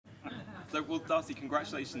So, well, D'Arcy,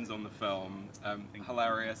 congratulations on the film.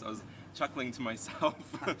 Hilarious. I was chuckling to myself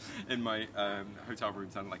in my hotel room,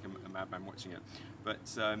 sounding like a madman watching it. But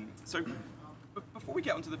before we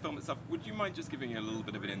get onto the film itself, would you mind just giving a little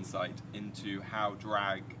bit of an insight into how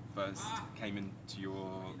drag first came into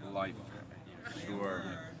your life? Sure.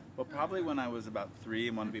 Well, probably when I was about 3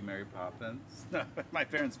 and wanted to be Mary Poppins. My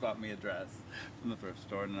parents bought me a dress from the thrift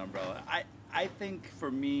store and an umbrella. I think for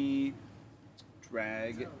me,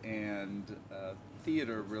 drag and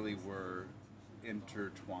theater really were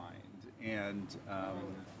intertwined. And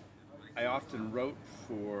I often wrote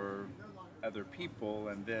for other people,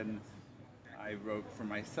 and then I wrote for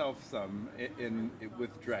myself some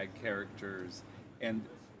with drag characters. And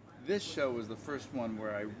this show was the first one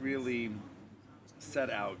where I really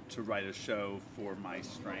set out to write a show for my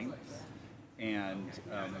strengths and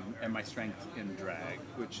my strength in drag,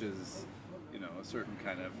 which is, you know, a certain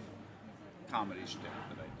kind of comedy shtick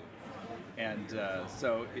that I do. And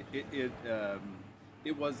so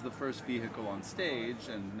it was the first vehicle on stage,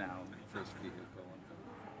 and now the first vehicle on film.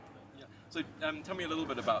 Yeah. So tell me a little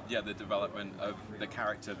bit about the development of the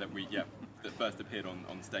character that that first appeared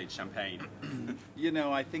on stage, Champagne. You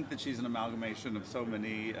know, I think that she's an amalgamation of so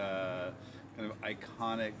many kind of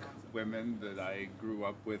iconic women that I grew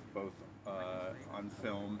up with, both on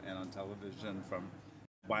film and on television, from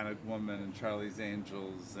Bionic Woman and Charlie's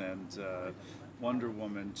Angels and Wonder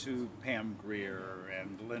Woman to Pam Grier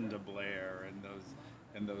and Linda Blair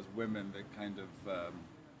and those women that kind of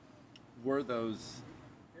were those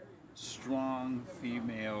strong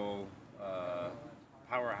female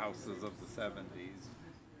powerhouses of the 70s.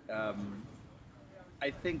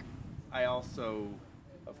 I think I also,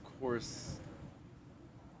 of course,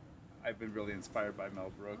 I've been really inspired by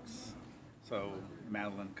Mel Brooks. So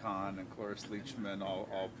Madeline Kahn and Cloris Leachman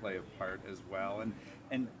all play a part as well.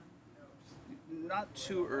 And not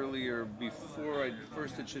too earlier, before I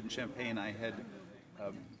first did Shit Champagne, I had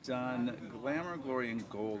done Glamour, Glory, and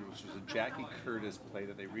Gold, which was a Jackie Curtis play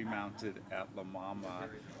that they remounted at La Mama,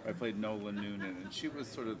 where I played Nola Noonan, and she was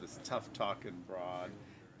sort of this tough-talking broad.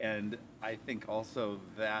 And I think also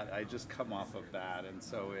that I just come off of that, and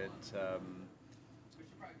so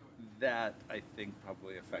that I think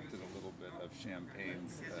probably affected a little bit of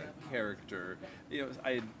Champagne's character. You know,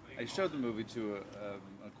 I showed the movie to an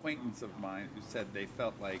acquaintance of mine who said they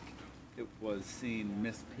felt like it was seeing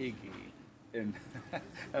Miss Piggy in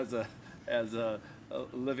as a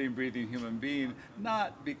living, breathing human being,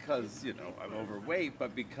 not because, you know, I'm overweight,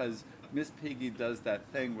 but because Miss Piggy does that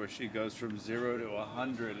thing where she goes from 0 to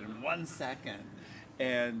 100 in 1 second,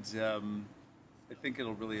 and I think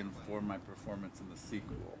it'll really inform my performance in the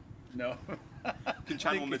sequel. No. Can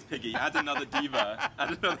channel Miss Piggy. Add another diva.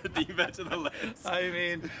 Add another diva to the list. I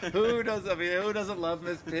mean, who doesn't love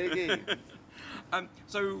Miss Piggy?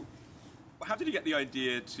 So, how did you get the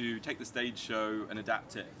idea to take the stage show and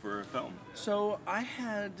adapt it for a film? So I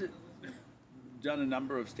had done a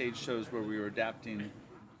number of stage shows where we were adapting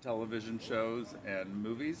television shows and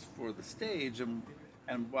movies for the stage, and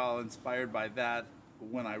while inspired by that,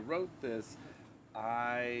 when I wrote this,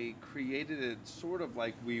 I created it sort of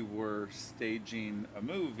like we were staging a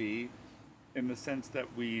movie, in the sense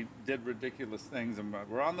that we did ridiculous things, and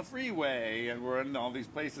we're on the freeway, and we're in all these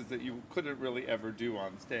places that you couldn't really ever do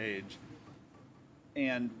on stage.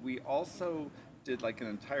 And we also did like an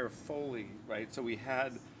entire Foley, right? So we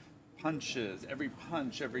had punches, every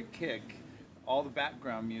punch, every kick, all the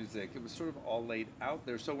background music. It was sort of all laid out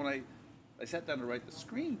there. So when I sat down to write the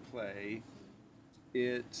screenplay,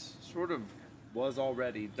 it sort of was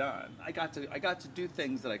already done. I got to do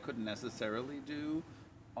things that I couldn't necessarily do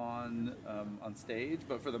on stage,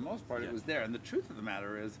 but for the most part, it was there. And the truth of the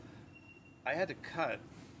matter is, I had to cut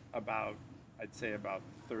I'd say about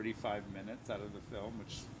 35 minutes out of the film,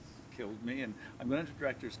 which killed me. And I'm going to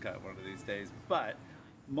director's cut one of these days. But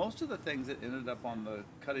most of the things that ended up on the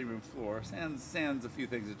cutting room floor, sans a few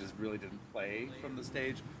things that just really didn't play from the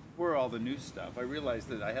stage, were all the new stuff. I realized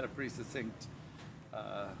that I had a pretty succinct,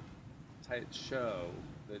 tight show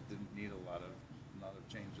that didn't need a lot of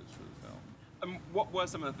changes for the film. What were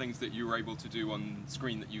some of the things that you were able to do on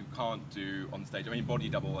screen that you can't do on stage? I mean, body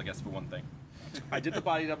double, I guess, for one thing. I did the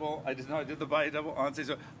body double. I did the body double on stage.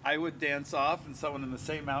 So I would dance off, and someone in the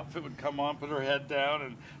same outfit would come on, put her head down,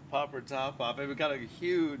 and pop her top off. And we got a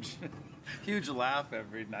huge, huge laugh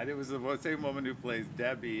every night. It was the same woman who plays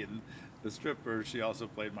Debbie in The Stripper. She also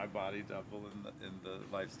played my body double in the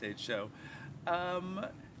live stage show.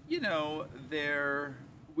 You know,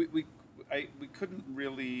 we couldn't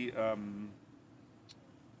really.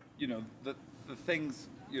 You know, the things,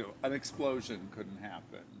 you know, an explosion couldn't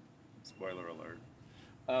happen. Spoiler alert.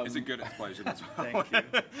 It's a good explosion as well. Thank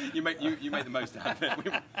you. you made the most out of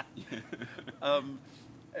it.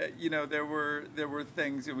 You know, there were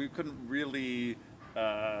things we couldn't really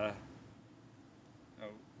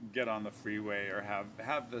get on the freeway or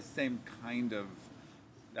have the same kind of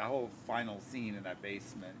that whole final scene in that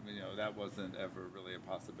basement. You know, that wasn't ever really a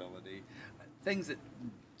possibility. Things that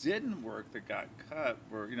didn't work that got cut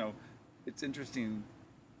were, you know, it's interesting.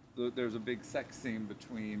 There's a big sex scene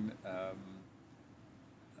between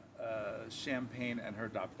Champagne and her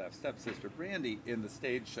adoptive stepsister Brandy in the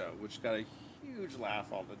stage show, which got a huge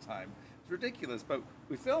laugh all the time. It's ridiculous, but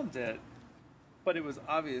we filmed it, but it was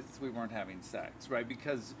obvious we weren't having sex, right?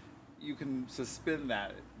 Because you can suspend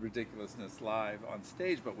that ridiculousness live on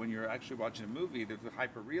stage, but when you're actually watching a movie, there's a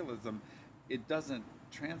hyper-realism, it doesn't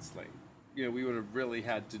translate. You know, we would have really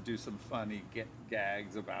had to do some funny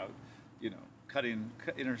gags about, you know, cutting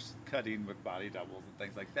with body doubles and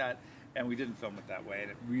things like that, and we didn't film it that way, and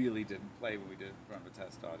it really didn't play when we did it in front of a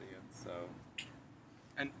test audience, so.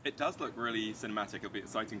 And it does look really cinematic. It'll be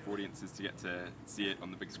exciting for audiences to get to see it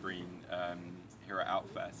on the big screen here at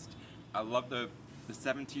Outfest. I love the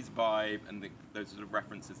 70s vibe and those sort of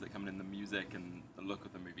references that come in the music and the look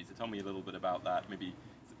of the movie. So tell me a little bit about that. Maybe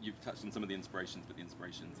you've touched on some of the inspirations, but the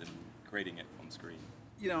inspirations in creating it on screen.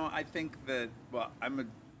 You know, I think that, well,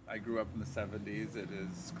 I grew up in the 70s. It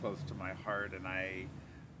is close to my heart, and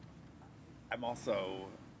I'm also,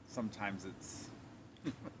 sometimes it's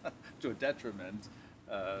to a detriment,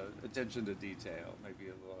 attention to detail, maybe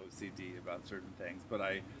a little OCD about certain things, but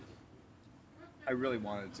I really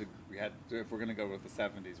wanted to, if we're going to go with the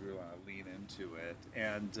 70s, we really want to lean into it,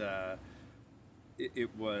 and it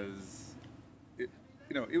was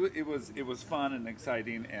fun and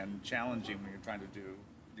exciting and challenging when you're trying to do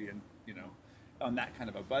on that kind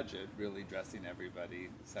of a budget, really dressing everybody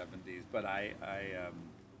in the 70s. But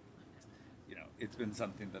it's been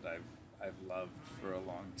something that I've loved for a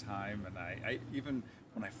long time, and I even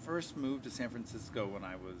when I first moved to San Francisco when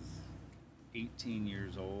I was 18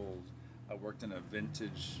 years old, I worked in a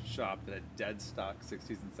vintage shop that had dead stock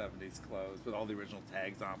 60s and 70s clothes with all the original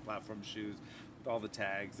tags on, platform shoes with all the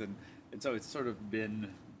tags, and so it's sort of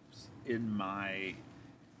been in my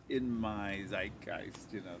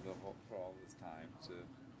zeitgeist, you know, for all this time. So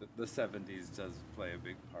the 70s does play a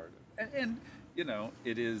big part of it, and you know,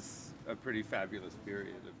 it is a pretty fabulous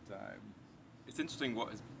period of time. It's interesting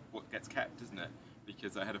what gets kept, isn't it?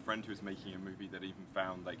 Because I had a friend who was making a movie that even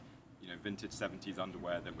found vintage 70s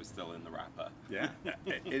underwear that was still in the wrapper. Yeah,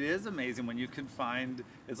 it is amazing when you can find.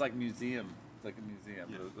 It's like museum. It's like a museum.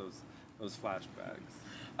 Yeah. Those flashbacks.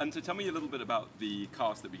 And so tell me a little bit about the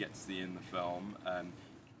cast that we get to see in the film.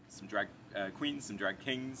 Some drag queens, some drag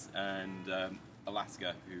kings, and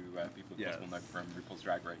Alaska, who people of course will know from RuPaul's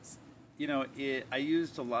Drag Race. You know, I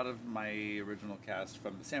used a lot of my original cast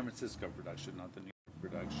from the San Francisco production, not the New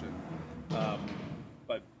York production.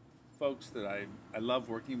 But folks that I love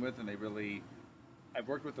working with, and I've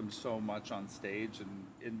worked with them so much on stage and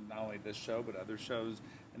in not only this show but other shows,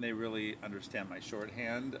 and they really understand my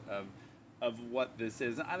shorthand of what this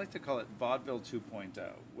is. And I like to call it vaudeville 2.0,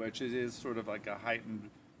 which is sort of like a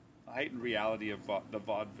heightened reality of the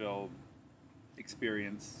vaudeville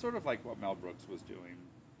experience, sort of like what Mel Brooks was doing,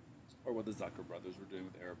 or what the Zucker brothers were doing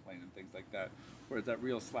with Airplane and things like that, where it's that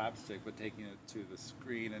real slapstick, but taking it to the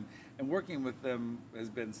screen. And working with them has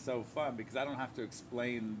been so fun because I don't have to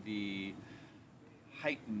explain the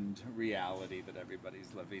heightened reality that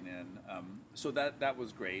everybody's living in. So that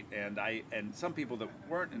was great. And some people that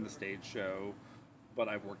weren't in the stage show, but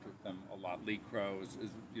I've worked with them a lot. Lee Crow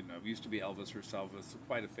used to be Elvis herself, was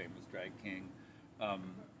quite a famous drag king.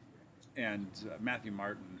 And Matthew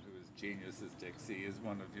Martin, who is genius as Dixie, is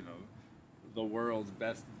one of the world's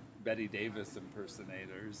best Betty Davis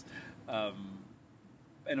impersonators.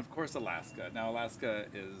 And of course Alaska. Now Alaska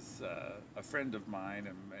is a friend of mine,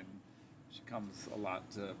 and she comes a lot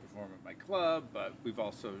to perform at my club, but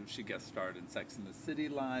she guest starred in Sex and the City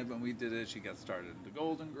Live when we did it. She guest starred in The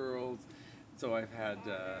Golden Girls. So I've had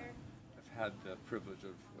the privilege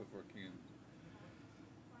of working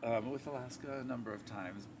with Alaska a number of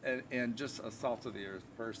times, and just a salt of the earth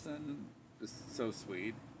person, just so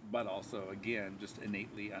sweet, but also again just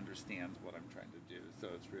innately understands what I'm trying to do, so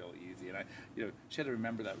it's real easy. And she had to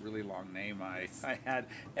remember that really long name I had,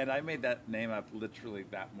 and I made that name up literally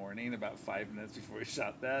that morning, about 5 minutes before we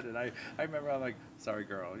shot that. And I remember I'm like, sorry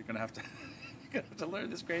girl, you're gonna have to gonna have to learn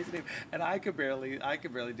this crazy name, and I could barely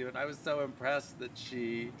do it. I was so impressed that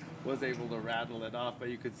she was able to rattle it off, but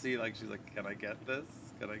you could see like she's like, "Can I get this?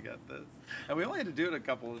 Can I get this?" And we only had to do it a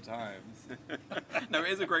couple of times. No,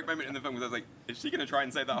 it is a great moment in the film because I was like, "Is she going to try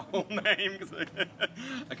and say that whole name?" Because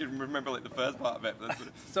I can remember like the first part of it. But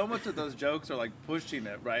so much of those jokes are like pushing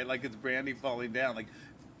it, right? Like it's Brandy falling down. Like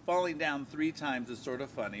falling down 3 times is sort of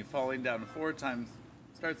funny. Falling down 4 times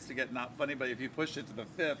starts to get not funny. But if you push it to the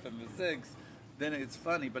 5th and the 6th, then it's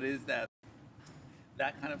funny. But it is that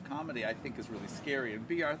kind of comedy I think is really scary. And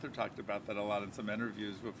B. Arthur talked about that a lot in some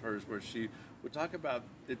interviews with hers, where she would talk about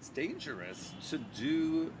it's dangerous to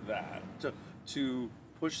do that, to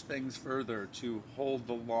push things further, to hold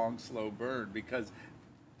the long, slow burn, because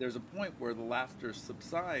there's a point where the laughter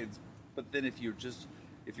subsides, but then if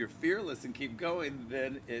you're fearless and keep going,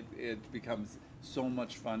 then it becomes so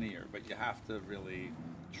much funnier. But you have to really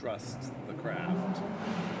trust the craft.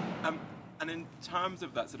 And in terms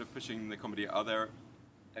of that sort of pushing the comedy, are there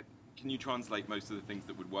can you translate most of the things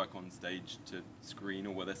that would work on stage to screen,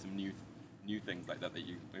 or were there some new things like that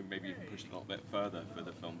you maybe even pushed a little bit further for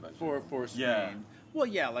the film version? For screen? Yeah. Well,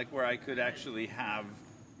 yeah, like where I could actually have,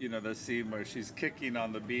 the scene where she's kicking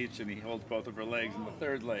on the beach and he holds both of her legs and the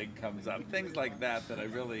 3rd leg comes up. Things like that I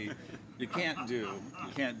really, you can't do.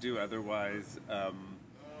 You can't do otherwise.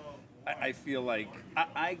 I feel like,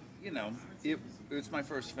 it's my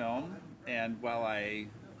first film, and while I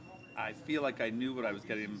feel like I knew what I was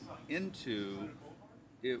getting into,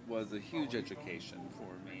 it was a huge education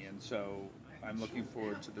for me, and so I'm looking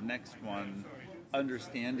forward to the next one,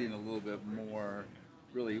 understanding a little bit more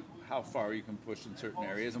really how far you can push in certain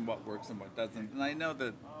areas and what works and what doesn't. And I know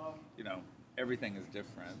that, everything is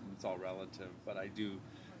different and it's all relative, but I do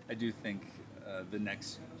think the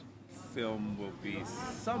next film will be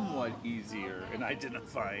somewhat easier in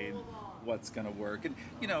identifying what's going to work. And,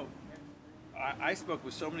 I spoke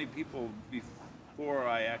with so many people before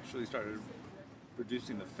I actually started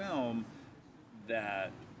producing the film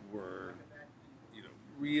that were,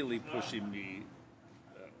 really pushing me,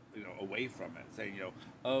 away from it, saying,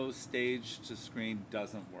 oh, stage to screen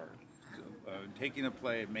doesn't work. Taking a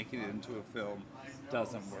play and making it into a film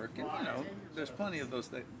doesn't work. And, there's plenty of those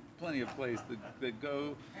plenty of plays that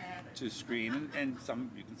go to screen, and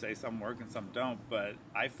some, you can say some work and some don't, but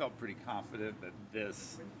I felt pretty confident that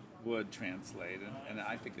this would translate, and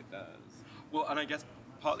I think it does. Well, and I guess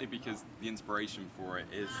partly because the inspiration for it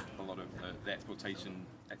is a lot of the exploitation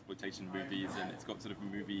movies, and it's got sort of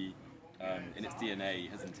a movie in its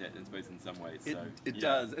DNA, hasn't it? I suppose in some ways. So, it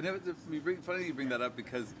does, and funny you bring that up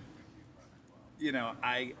because,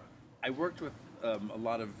 I worked with a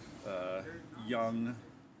lot of young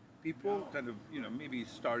people, kind of maybe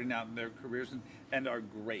starting out in their careers, and are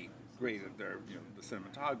great at their the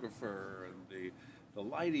cinematographer and the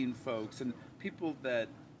lighting folks and people that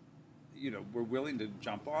were willing to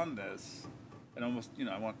jump on this, and almost I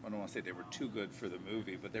don't want to say they were too good for the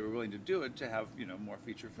movie, but they were willing to do it to have more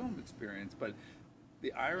feature film experience. But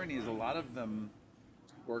the irony is a lot of them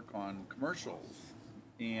work on commercials,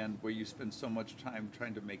 and where you spend so much time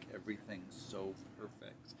to make everything so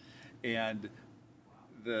perfect, and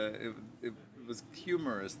it was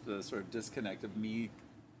humorous, the sort of disconnect of me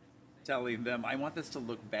telling them I want this to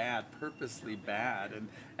look bad, purposely bad,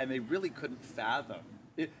 and they really couldn't fathom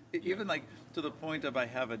it, even like to the point of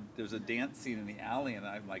there's a dance scene in the alley, and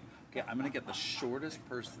I'm like, okay, I'm gonna get the shortest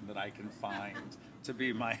person that I can find to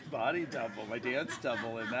be my body double, my dance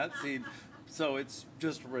double in that scene. So it's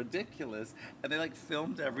just ridiculous, and they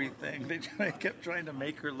filmed everything. They kept trying to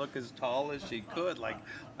make her look as tall as she could. Like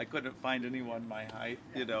I couldn't find anyone my height.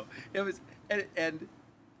 It was, and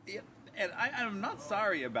I'm not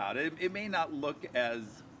sorry about it. It may not look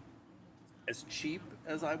as cheap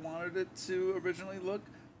as I wanted it to originally look,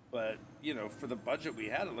 but for the budget we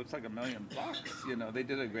had, it looks like $1 million. They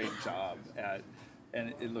did a great job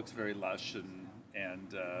and it looks very lush,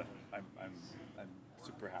 and I'm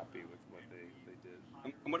super happy with what they did.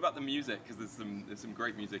 And what about the music? Because there's some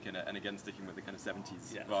great music in it, and again sticking with the kind of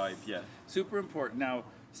 70s Yes. vibe. Yeah, super important. Now,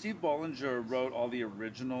 Steve Bollinger wrote all the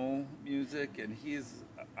original music, and he's,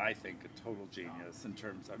 I think, a total genius in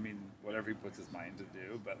terms, whatever he puts his mind to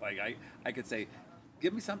do. But I could say,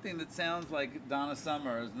 give me something that sounds like Donna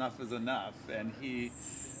Summer, Enough is Enough. And he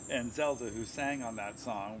and Zelda, who sang on that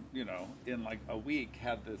song, in a week,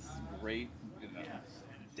 had this great,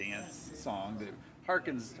 dance song that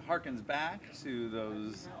harkens back to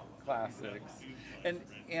those classics.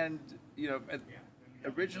 And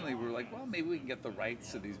originally we were like, well, maybe we can get the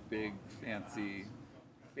rights to these big, fancy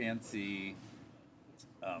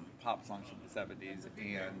pop songs from the 70s,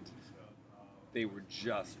 and they were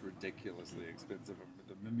just ridiculously expensive.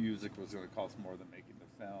 the music was going to cost more than making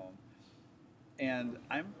the film. And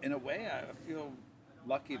in a way, I feel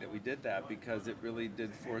lucky that we did that because it really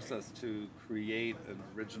did force us to create an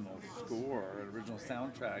original score, an original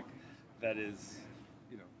soundtrack that is,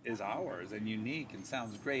 is ours and unique and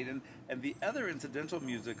sounds great. And the other incidental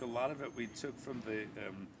music, a lot of it we took from the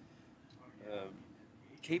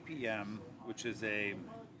KPM, which was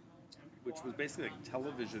basically like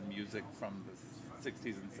television music from the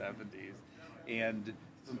 60s and 70s, and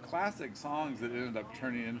some classic songs that ended up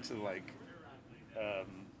turning into like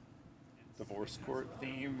divorce court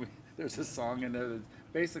theme. There's a song in there that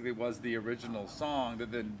basically was the original song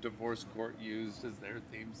that then divorce court used as their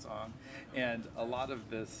theme song, and a lot of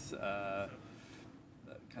this kind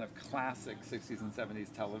of classic 60s and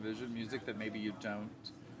 70s television music that maybe you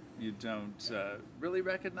don't really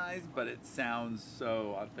recognize, but it sounds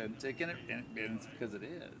so authentic, and it's because it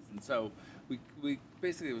is. And so we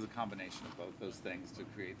basically, it was a combination of both those things to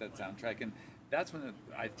create that soundtrack, and that's when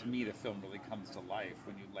to me the film really comes to life,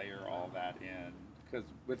 when you layer all that in, because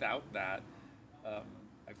without that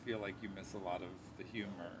I feel like you miss a lot of the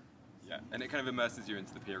humor. Yeah, and it kind of immerses you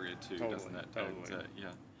into the period too, doesn't it? Totally. And,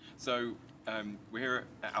 yeah. So we're here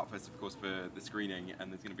at Outfest, of course, for the screening,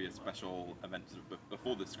 and there's going to be a special event sort of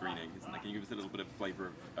before the screening, isn't there? Can you give us a little bit of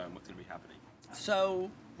flavour of what's going to be happening? So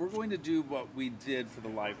we're going to do what we did for the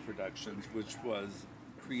live productions, which was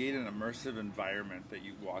create an immersive environment that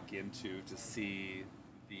you walk into to see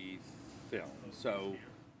the film. So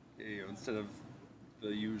instead of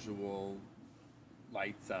the usual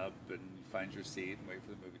lights up and you find your seat and wait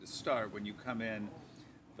for the movie to start, when you come in,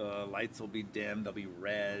 the lights will be dim, they'll be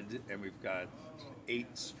red, and we've got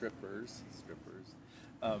 8 strippers,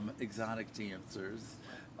 exotic dancers,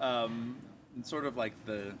 and sort of like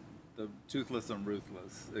the toothless and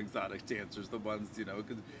ruthless exotic dancers, the ones,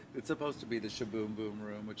 because it's supposed to be the Shaboom Boom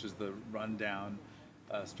Room, which is the rundown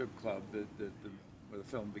strip club where the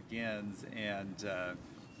film begins, and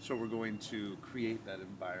so we're going to create that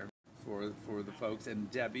environment for the folks, and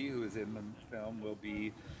Debbie, who is in the film, will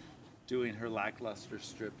be doing her lackluster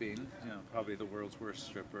stripping, probably the world's worst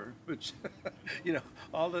stripper, which,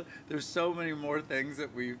 there's so many more things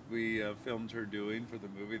that we filmed her doing for the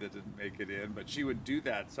movie that didn't make it in, but she would do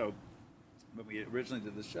that. So when we originally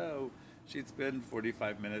did the show, she'd spend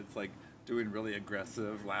 45 minutes like doing really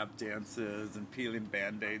aggressive lap dances and peeling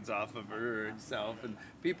Band-Aids off of herself, and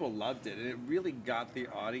people loved it, and it really got the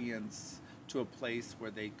audience to a place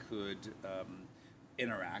where they could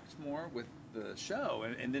interact more with the show,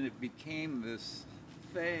 and then it became this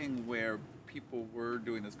thing where people were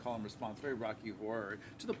doing this call and response, very Rocky Horror,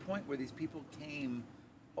 to the point where these people came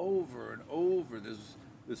over and over.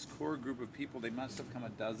 This core group of people, they must have come a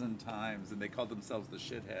dozen times, and they called themselves the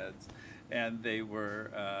shitheads, and they were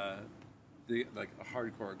like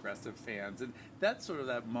hardcore aggressive fans, and that's sort of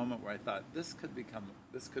that moment where I thought this could become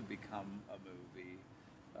a movie,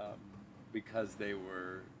 because they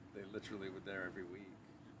literally were there every week.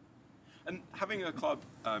 And having a club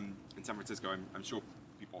in San Francisco, I'm sure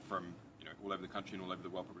people from all over the country and all over the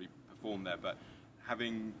world probably perform there. But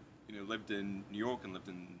having lived in New York and lived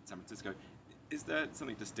in San Francisco, is there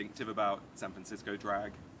something distinctive about San Francisco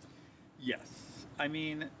drag? Yes, I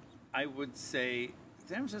mean, I would say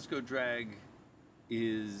San Francisco drag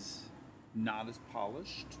is not as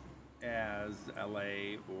polished as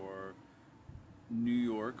LA or New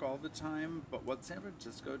York all the time. But what San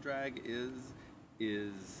Francisco drag is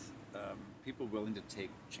people willing to take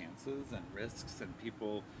chances and risks, and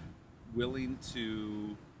people willing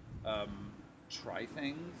to try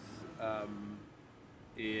things.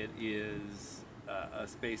 It is a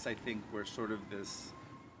space, I think, where sort of this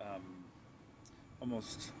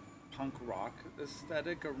almost punk rock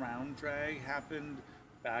aesthetic around drag happened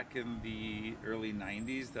back in the early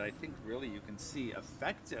 90s that I think really you can see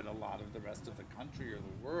affected a lot of the rest of the country or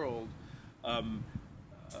the world.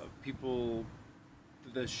 People,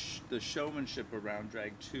 the showmanship around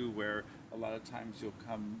drag too, where a lot of times you'll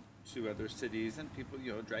come to other cities and people,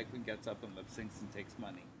 drag queen gets up and lip syncs and takes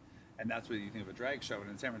money. And that's what you think of a drag show. And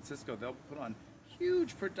in San Francisco, they'll put on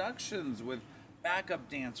huge productions with backup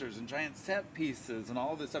dancers and giant set pieces and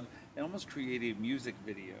all this stuff, and almost creative music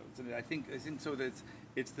videos. And I think so that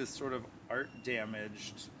it's this sort of art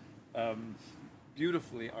damaged,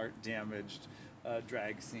 beautifully art damaged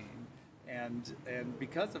drag scene. And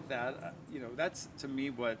because of that, that's to me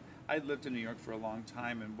what I lived in New York for a long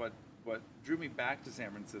time, and what drew me back to San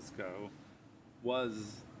Francisco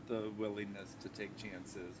was the willingness to take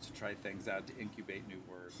chances, to try things out, to incubate new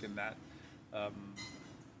work, and that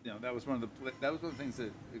that was one of the things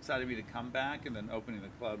that excited me to come back, and then opening the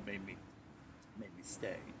club made me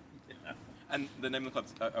stay. And the name of the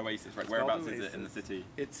club's Oasis, right? It's Whereabouts called is it in the Oasis. city?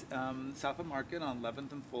 It's south of Market on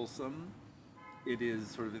 11th and Folsom. It is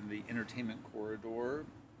sort of in the entertainment corridor,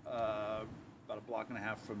 about a block and a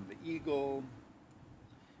half from the Eagle.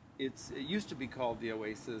 It used to be called the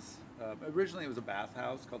Oasis. Originally, it was a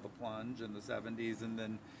bathhouse called the Plunge in the 70s, and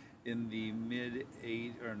then in the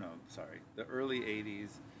the early 80s,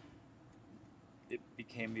 it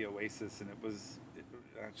became the Oasis, and I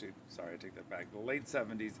take that back. The late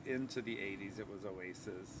 70s into the 80s, it was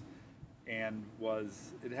Oasis, and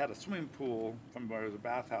it had a swimming pool from where it was a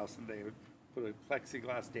bathhouse, and they would put a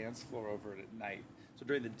plexiglass dance floor over it at night. So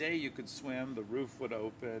during the day, you could swim, the roof would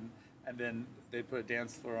open, and then they'd put a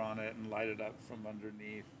dance floor on it and light it up from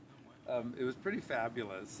underneath. It was pretty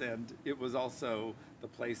fabulous, and it was also the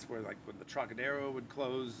place where, like, when the Trocadero would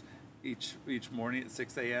close each morning at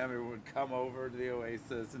 6 a.m., everyone would come over to the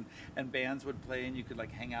Oasis, and bands would play, and you could,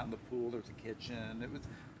 like, hang out in the pool. There was a kitchen. It was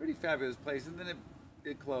a pretty fabulous place, and then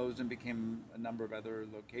it closed and became a number of other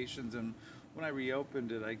locations. And when I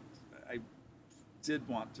reopened it, I did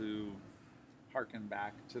want to harken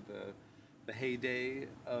back to the heyday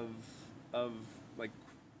of like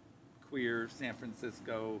queer San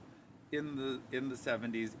Francisco in the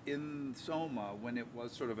 70s, in Soma, when it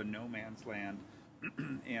was sort of a no man's land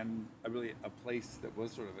and a place that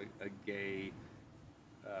was sort of a gay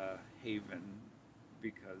haven,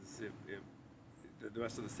 because the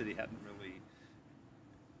rest of the city hadn't really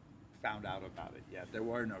found out about it yet. There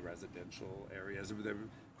were no residential areas.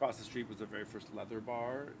 Across the street was the very first leather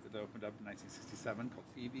bar that opened up in 1967 called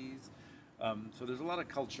Phoebe's. So there's a lot of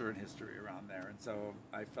culture and history around there, and so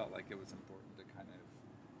I felt like it was important to kind of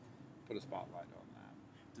put a spotlight on that.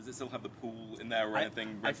 Does it still have the pool in there or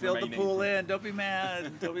anything? I filled the pool in. Don't be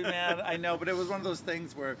mad. Don't be mad. I know, but it was one of those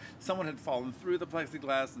things where someone had fallen through the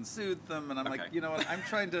plexiglass and sued them, and I'm like, you know what? I'm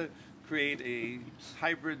trying to create a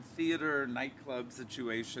hybrid theater nightclub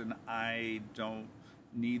situation. I don't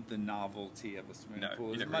need the novelty of a swimming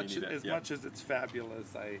pool as much as it's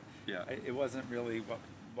fabulous. It wasn't really what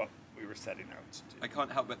we were setting out to do. I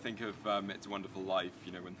can't help but think of It's a Wonderful Life,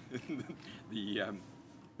 you know, when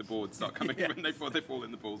the boards start coming when they fall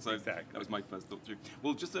in the pool. So exactly. That was my first thought through.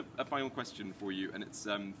 Well, just a final question for you, and it's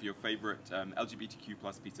for your favourite LGBTQ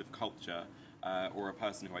plus piece of culture, or a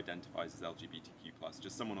person who identifies as LGBTQ plus,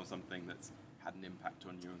 just someone or something that's had an impact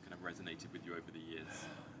on you and kind of resonated with you over the years.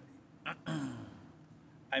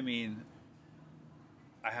 I mean,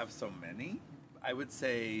 I have so many. I would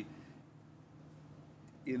say,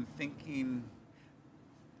 in thinking,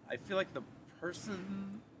 I feel like the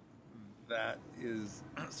person that is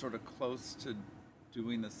sort of close to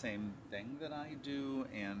doing the same thing that I do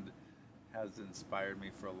and has inspired me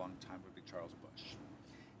for a long time would be Charles Busch.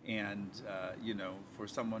 And, you know, for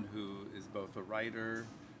someone who is both a writer,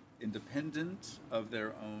 independent of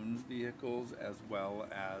their own vehicles, as well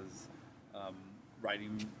as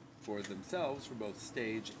writing for themselves for both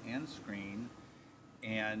stage and screen,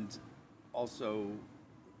 and also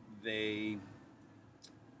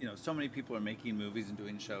so many people are making movies and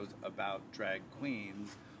doing shows about drag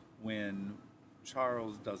queens, when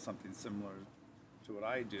Charles does something similar to what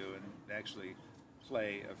I do and actually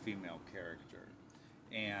play a female character,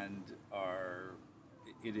 and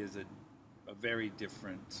it is a very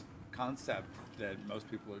different concept that most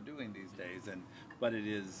people are doing these days, but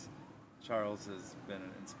Charles has been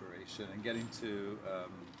an inspiration, and getting to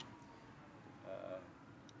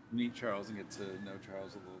meet Charles and get to know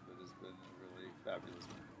Charles a little bit has been a really fabulous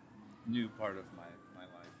new part of my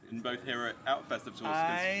life. And both here at Outfest, of course,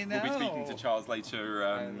 I know. We'll be speaking to Charles later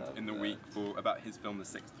in the week about his film, The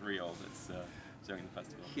Sixth Reel, that's showing in the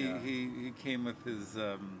festival. He came with his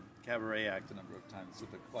cabaret act a number of times to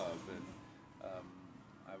the club, and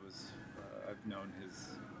I've known his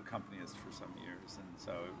accompanist for some years, and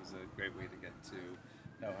so it was a great way to get to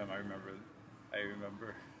know him. I remember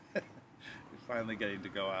finally getting to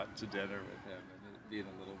go out to dinner with him and it being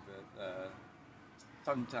a little bit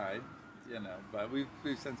tongue-tied, you know. But we've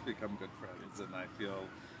since become good friends, and I feel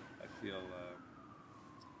very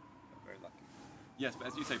lucky. Yes, but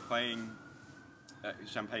as you say, playing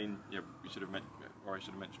Champagne, you know, I should have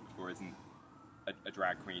mentioned before, isn't a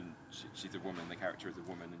drag queen. She's a woman. The character is a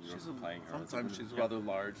woman, and you're also playing her. Sometimes she's a rather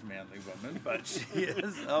large, manly woman, but she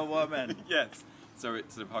is a woman. Yes. So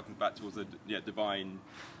it sort of harkens back towards divine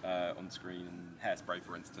on screen, and Hairspray,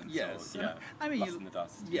 for instance. Yes. Or, I mean, Lust in the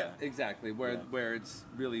Dust. Yeah, exactly. Where it's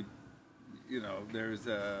really, you know, there's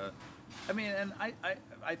a. I mean, and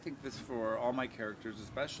I think this for all my characters,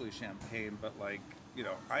 especially Champagne, but like, you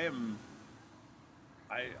know,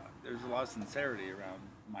 there's a lot of sincerity around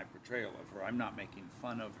my portrayal of her. I'm not making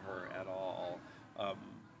fun of her at all.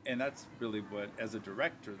 and that's really what, as a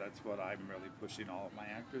director, that's what I'm really pushing all of my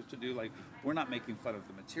actors to do. Like, we're not making fun of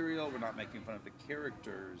the material, we're not making fun of the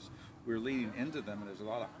characters, we're leaning into them, and there's a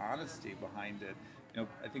lot of honesty behind it. You know,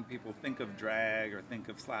 I think people think of drag or think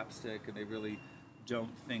of slapstick, and they really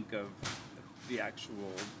don't think of the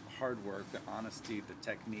actual hard work, the honesty, the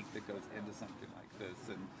technique that goes into something like this.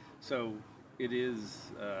 And so it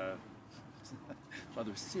is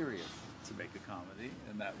rather serious to make a comedy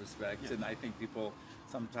in that respect. Yeah. And I think people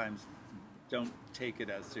sometimes don't take it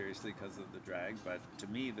as seriously because of the drag, but to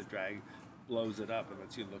me the drag blows it up and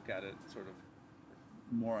lets you look at it sort of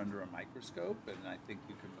more under a microscope, and I think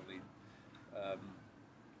you can really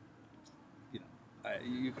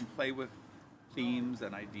you can play with themes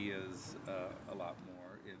and ideas a lot more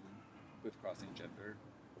with crossing gender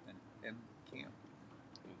and camp.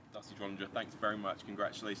 Well, D'Arcy Drollinger, thanks very much.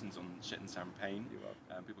 Congratulations on Shit and Champagne. You're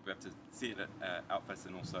welcome. People will be able to see it at Outfest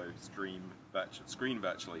and also screen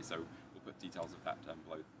virtually, so we'll put details of that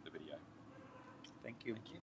below the video. Thank you. Thank you.